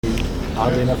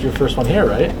oddly enough, your first one here,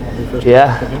 right?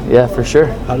 Yeah, for sure.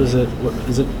 How does it?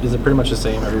 Is it pretty much the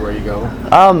same everywhere you go?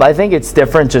 I think it's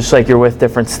different, just like you're with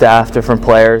different staff, different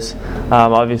players.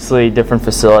 Obviously, different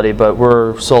facility, but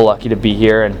we're so lucky to be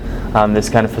here and this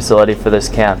kind of facility for this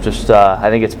camp. I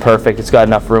think it's perfect. It's got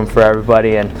enough room for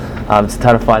everybody, and it's a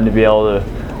ton of fun to be able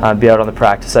to be out on the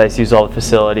practice ice, use all the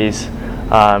facilities.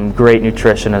 Great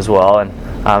nutrition as well, and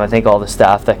I think all the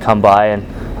staff that come by and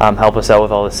help us out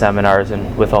with all the seminars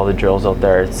and with all the drills out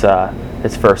there.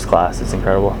 It's first class. It's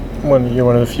incredible. You're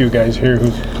one of the few guys here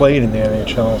who's played in the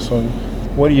NHL. So,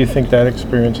 what do you think that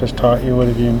experience has taught you? What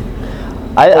have you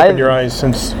opened your eyes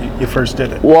since you first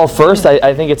did it? Well, first,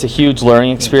 I think it's a huge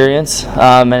learning experience,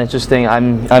 and it's just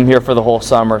I'm here for the whole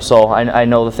summer, so I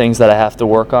know the things that I have to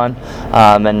work on,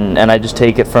 and I just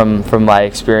take it from my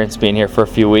experience being here for a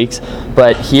few weeks.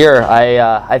 But here,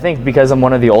 I think because I'm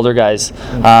one of the older guys,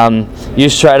 you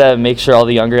just try to make sure all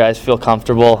the younger guys feel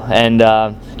comfortable and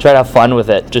try to have fun with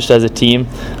it, just as a team,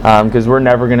 because we're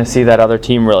never going to see that other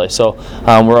team really. So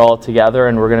we're all together,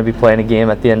 and we're going to be playing a game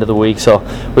at the end of the week. So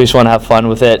we just want to have fun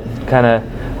with it, kind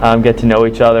of get to know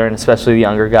each other, and especially the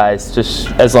younger guys. Just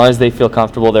as long as they feel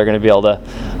comfortable, they're going to be able to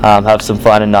have some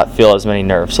fun and not feel as many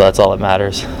nerves. So that's all that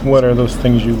matters. What are those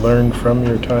things you learned from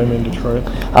your time in Detroit?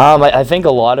 I think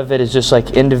a lot of it is just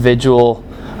like individual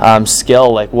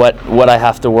skill, like what I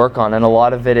have to work on, and a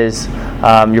lot of it is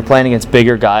you're playing against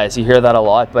bigger guys. You hear that a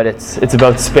lot, but it's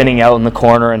about spinning out in the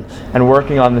corner and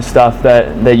working on the stuff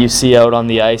that you see out on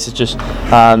the ice. It's just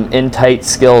in tight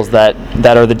skills that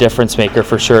are the difference maker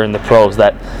for sure in the pros.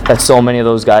 That so many of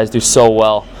those guys do so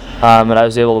well, and I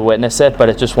was able to witness it. But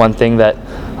it's just one thing that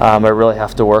I really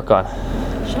have to work on.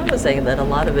 Sean was saying that a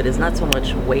lot of it is not so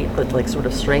much weight, but like sort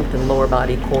of strength and lower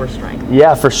body core strength.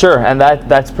 Yeah, for sure, and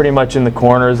that's pretty much in the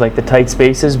corners, like the tight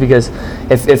spaces, because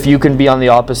if you can be on the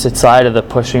opposite side of the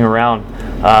pushing around,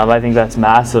 I think that's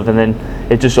massive, and then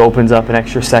it just opens up an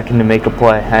extra second to make a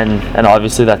play, and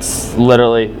obviously that's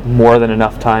literally more than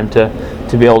enough time to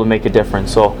be able to make a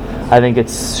difference. So I think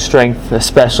it's strength,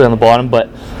 especially on the bottom, but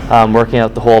working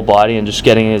out the whole body and just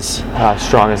getting as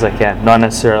strong as I can, not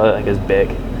necessarily like as big.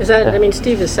 Is that? Yeah. I mean,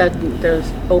 Steve has said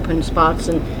there's open spots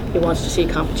and he wants to see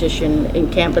competition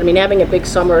in camp. But I mean, having a big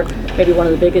summer, maybe one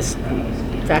of the biggest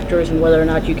factors in whether or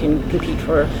not you can compete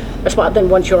for a spot then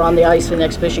once you're on the ice in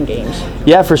exhibition games.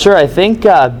 Yeah, for sure. I think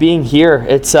being here,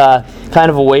 it's kind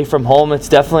of away from home. It's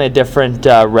definitely a different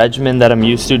regimen that I'm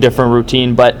used to, different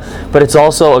routine, but it's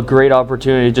also a great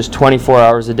opportunity to just 24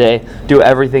 hours a day do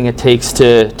everything it takes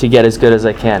to get as good as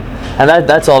I can. And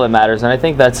that's all that matters. And I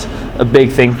think that's a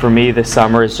big thing for me this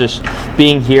summer, is just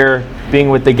being here, being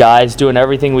with the guys, doing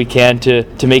everything we can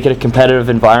to make it a competitive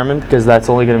environment, because that's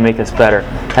only going to make us better.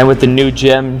 And with the new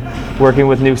gym, working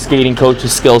with new skating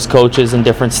coaches, skills coaches, and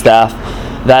different staff,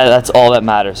 that's all that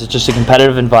matters. It's just a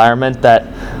competitive environment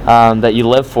that you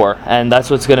live for, and that's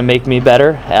what's going to make me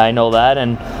better. I know that,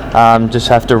 and just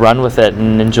have to run with it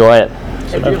and enjoy it.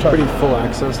 So you have pretty full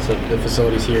access to the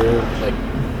facilities here, like,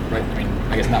 right? I mean,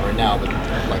 I guess not right now, but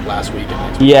like last week and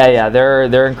next week. Yeah,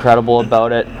 they're incredible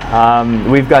about it.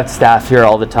 We've got staff here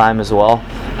all the time as well,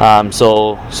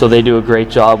 so they do a great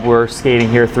job. We're skating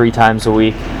here 3 times a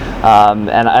week. And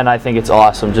I think it's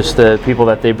awesome, just the people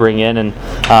that they bring in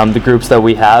and the groups that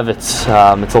we have. It's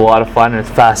a lot of fun and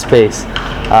it's fast paced.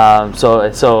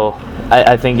 So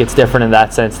I think it's different in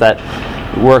that sense, that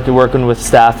working with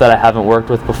staff that I haven't worked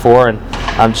with before, and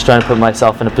I'm just trying to put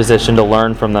myself in a position to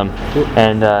learn from them,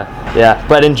 and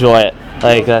but enjoy it.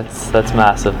 Like that's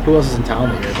massive. Who else is in town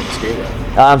that you're able to skate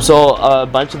with? So a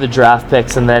bunch of the draft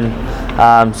picks, and then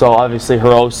so obviously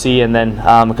Hiroshi, and then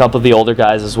a couple of the older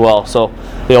guys as well. So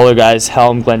the older guys,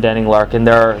 Helm, Glendenning, Larkin,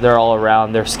 they're all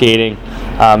around. They're skating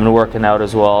and working out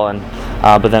as well, and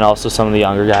but then also some of the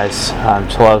younger guys,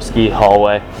 Cholowski,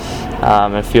 Hallway,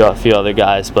 and a few other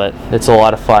guys. But it's a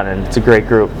lot of fun, and it's a great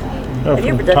group. Have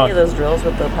you ever done any of those drills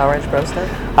with the Power Edge Pro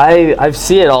stuff? I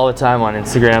see it all the time on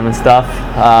Instagram and stuff.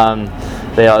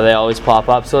 They always pop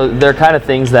up. So they're kind of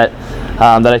things that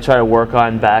I try to work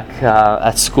on back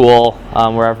at school,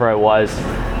 wherever I was,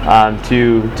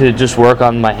 to just work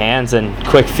on my hands and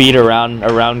quick feet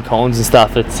around cones and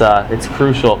stuff. It's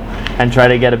crucial, and try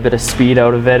to get a bit of speed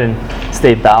out of it and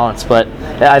stay balanced. But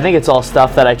I think it's all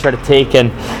stuff that I try to take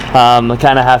and I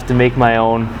kind of have to make my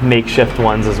own makeshift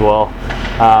ones as well.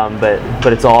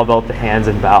 But it's all about the hands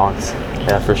and balance.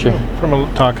 Yeah, for sure.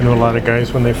 From talking to a lot of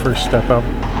guys when they first step up,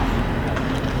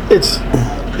 it's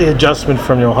the adjustment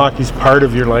from, hockey's part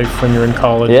of your life when you're in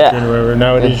college. Yeah. Or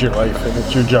now it is your life, and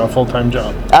it's your job, full-time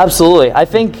job. Absolutely. I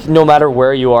think no matter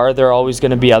where you are, there are always going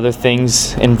to be other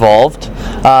things involved.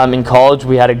 In college,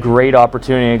 we had a great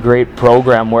opportunity, a great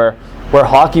program where where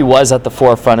hockey was at the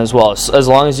forefront as well. As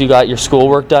long as you got your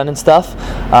schoolwork done and stuff,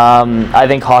 I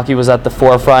think hockey was at the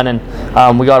forefront,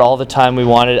 and we got all the time we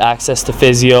wanted, access to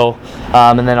physio,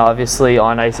 and then obviously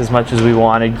on ice as much as we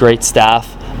wanted, great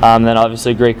staff. Then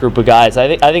obviously a great group of guys.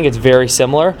 I think it's very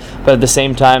similar, but at the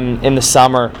same time, in the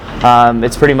summer,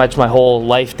 it's pretty much my whole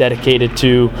life dedicated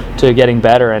to getting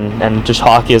better and just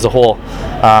hockey as a whole.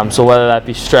 So whether that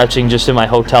be stretching just in my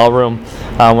hotel room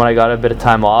when I got a bit of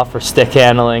time off, or stick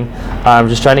handling,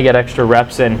 just trying to get extra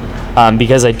reps in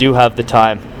because I do have the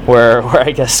time where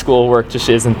I guess schoolwork just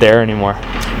isn't there anymore.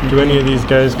 Do any of these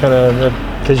guys kind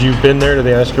of, because you've been there, do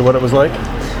they ask you what it was like?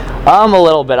 A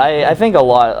little bit. I think a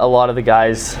lot of the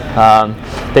guys,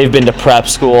 they've been to prep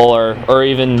school or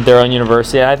even their own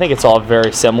university, and I think it's all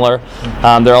very similar.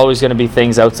 There are always going to be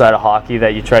things outside of hockey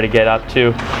that you try to get up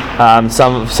to.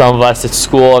 Some of us it's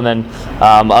school, and then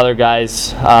other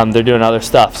guys they're doing other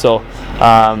stuff. So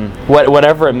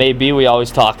whatever it may be, we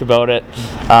always talk about it.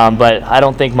 But I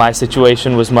don't think my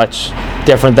situation was much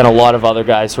different than a lot of other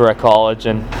guys who are at college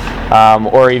and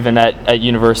or even at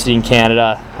university in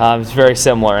Canada. It's very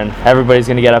similar, and everybody's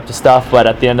going to get up to stuff, but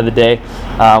at the end of the day,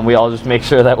 we all just make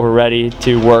sure that we're ready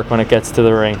to work when it gets to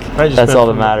the rink. That's all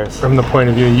that matters. From the point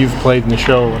of view, you've played in the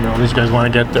show, and all these guys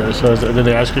want to get there, so did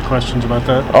they ask you questions about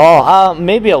that?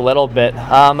 Maybe a little bit.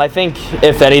 I think,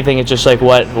 if anything, it's just like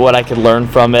what I could learn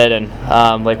from it,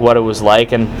 and like what it was like,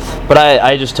 but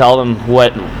I just tell them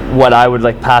what I would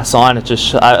like pass on. It's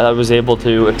just I was able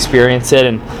to experience it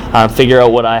and figure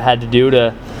out what I had to do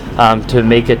to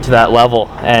make it to that level,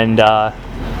 and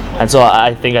so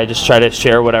I think I just try to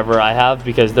share whatever I have,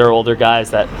 because they're older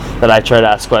guys that I try to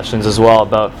ask questions as well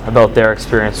about their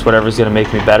experience, whatever's going to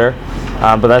make me better.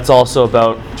 But that's also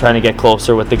about trying to get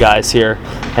closer with the guys here,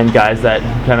 and guys that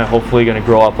kind of hopefully going to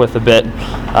grow up with a bit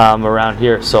around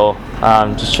here. So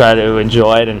just try to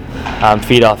enjoy it and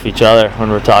feed off each other when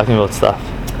we're talking about stuff.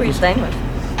 Who are you staying with?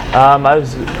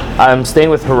 I'm staying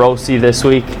with Hiroshi this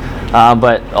week.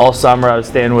 But all summer I was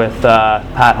staying with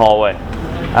Pat Hallway.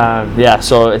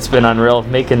 So it's been unreal,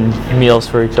 making meals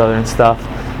for each other and stuff.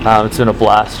 It's been a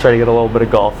blast. Try to get a little bit of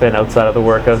golf in outside of the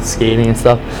workout, skating and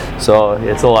stuff. So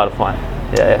it's a lot of fun.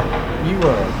 Yeah. You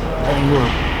were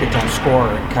a big time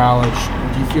scorer in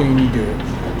college. Do you feel you need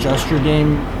to adjust your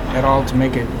game at all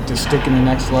to stick in the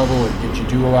next level? Or did you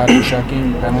do a lot of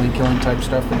checking, penalty killing type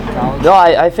stuff in college? No,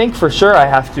 I think for sure I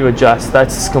have to adjust.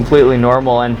 That's completely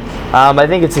normal, and I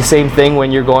think it's the same thing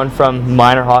when you're going from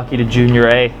minor hockey to junior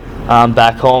A.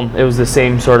 Back home, it was the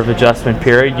same sort of adjustment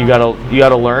period. You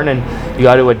gotta learn, and you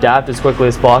got to adapt as quickly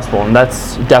as possible, and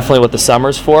that's definitely what the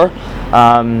summer's for.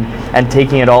 And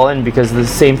taking it all in, because the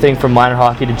same thing from minor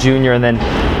hockey to junior, and then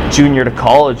junior to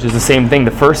college is the same thing.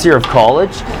 The first year of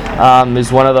college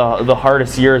is one of the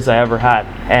hardest years I ever had,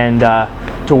 and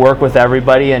to work with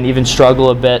everybody and even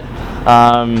struggle a bit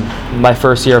my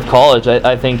first year of college,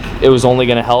 I think it was only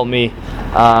going to help me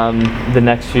the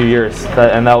next few years,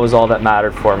 and that was all that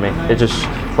mattered for me. It just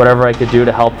whatever I could do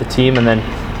to help the team, and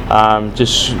then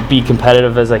just be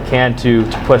competitive as I can to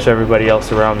push everybody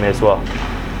else around me as well.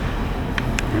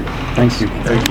 Thank you.